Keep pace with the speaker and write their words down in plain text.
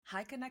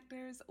Hi,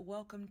 Connectors.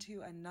 Welcome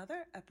to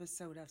another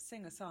episode of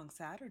Sing a Song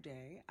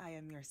Saturday. I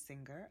am your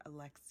singer,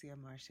 Alexia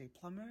Marche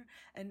Plummer,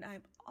 and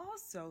I'm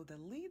also the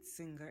lead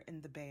singer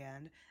in the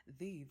band,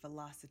 The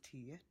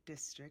Velocity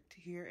District,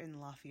 here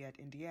in Lafayette,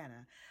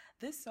 Indiana.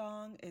 This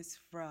song is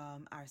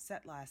from our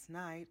set last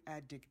night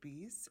at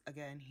Digby's,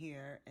 again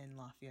here in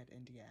Lafayette,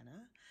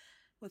 Indiana.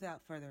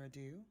 Without further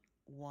ado,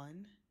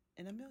 One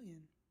in a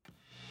Million.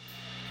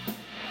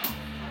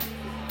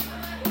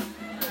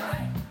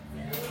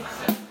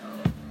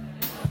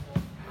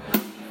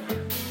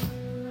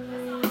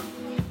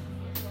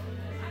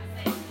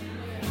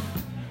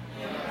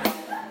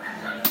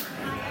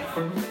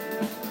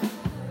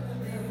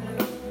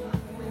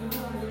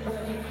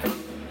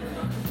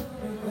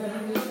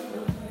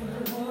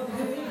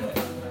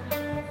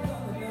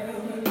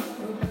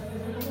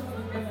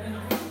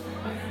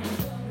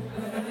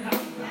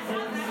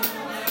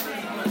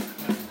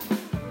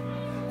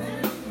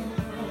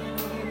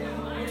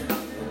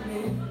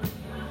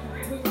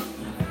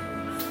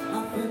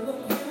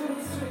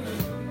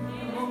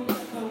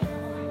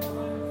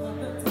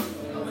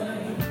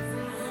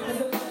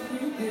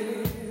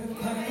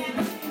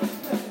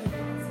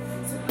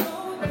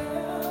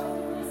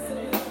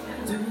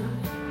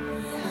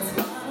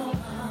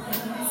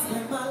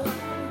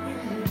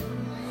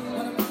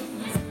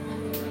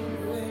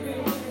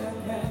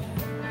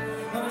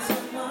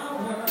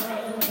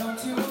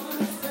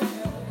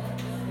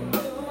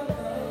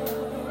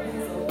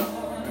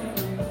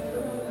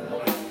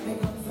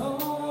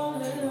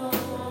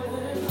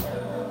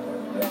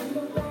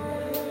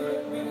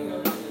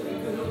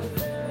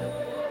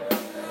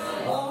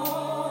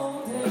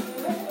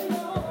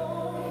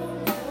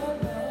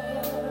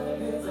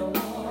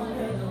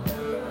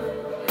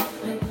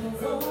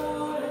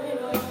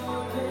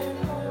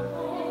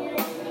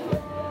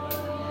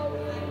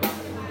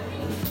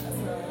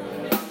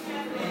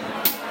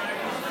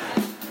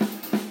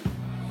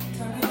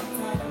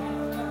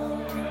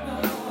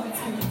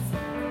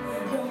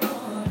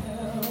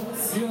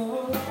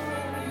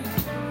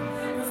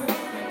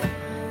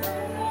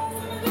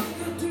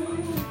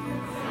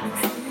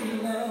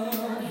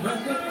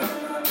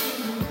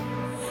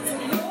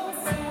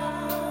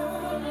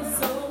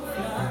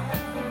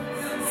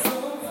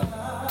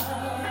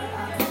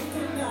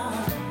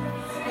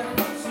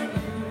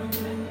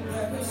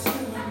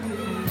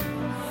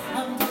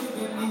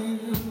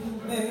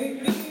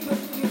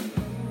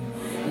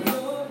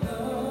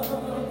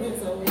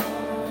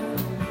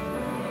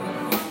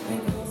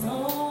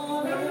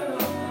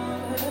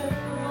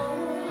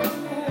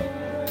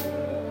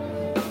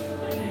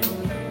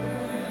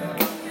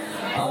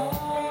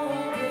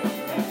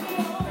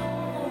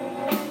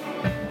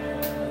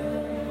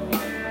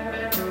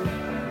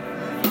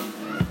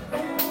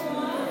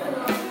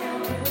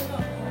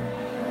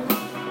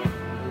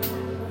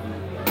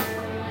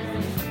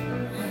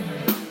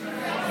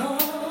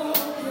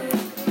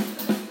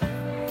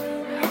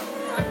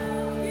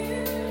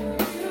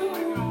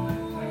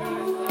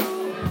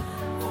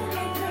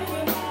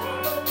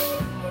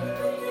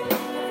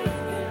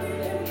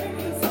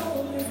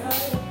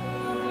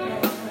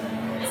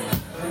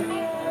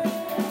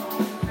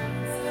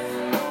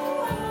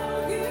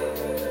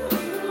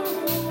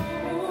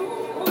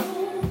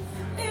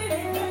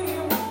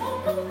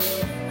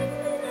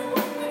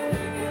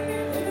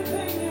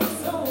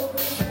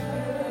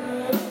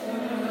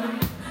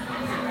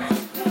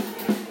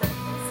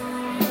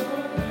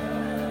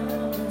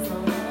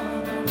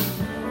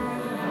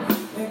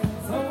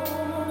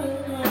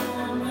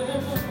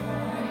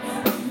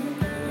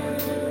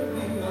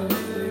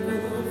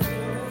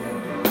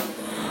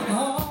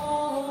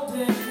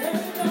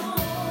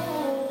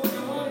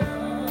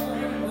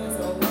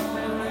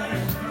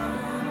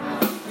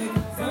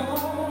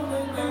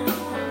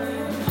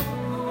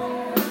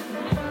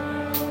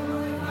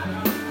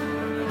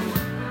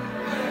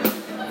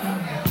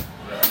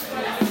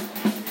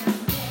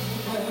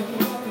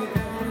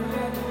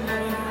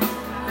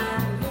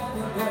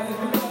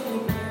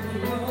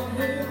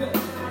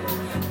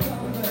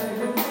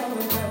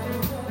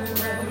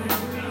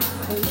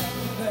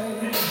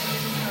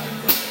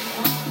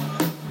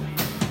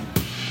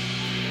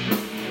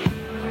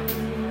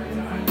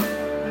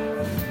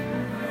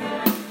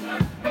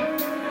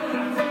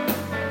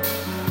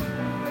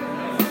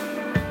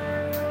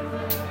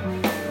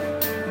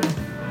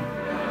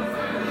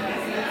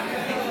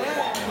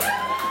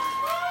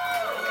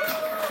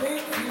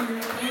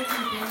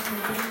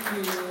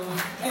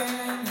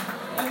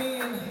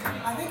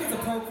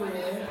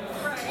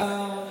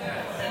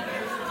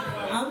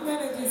 I'm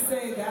gonna just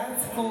say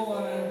that's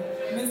for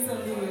Miss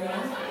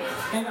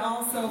Aaliyah and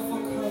also for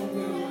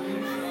Kobe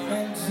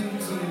and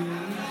Gigi.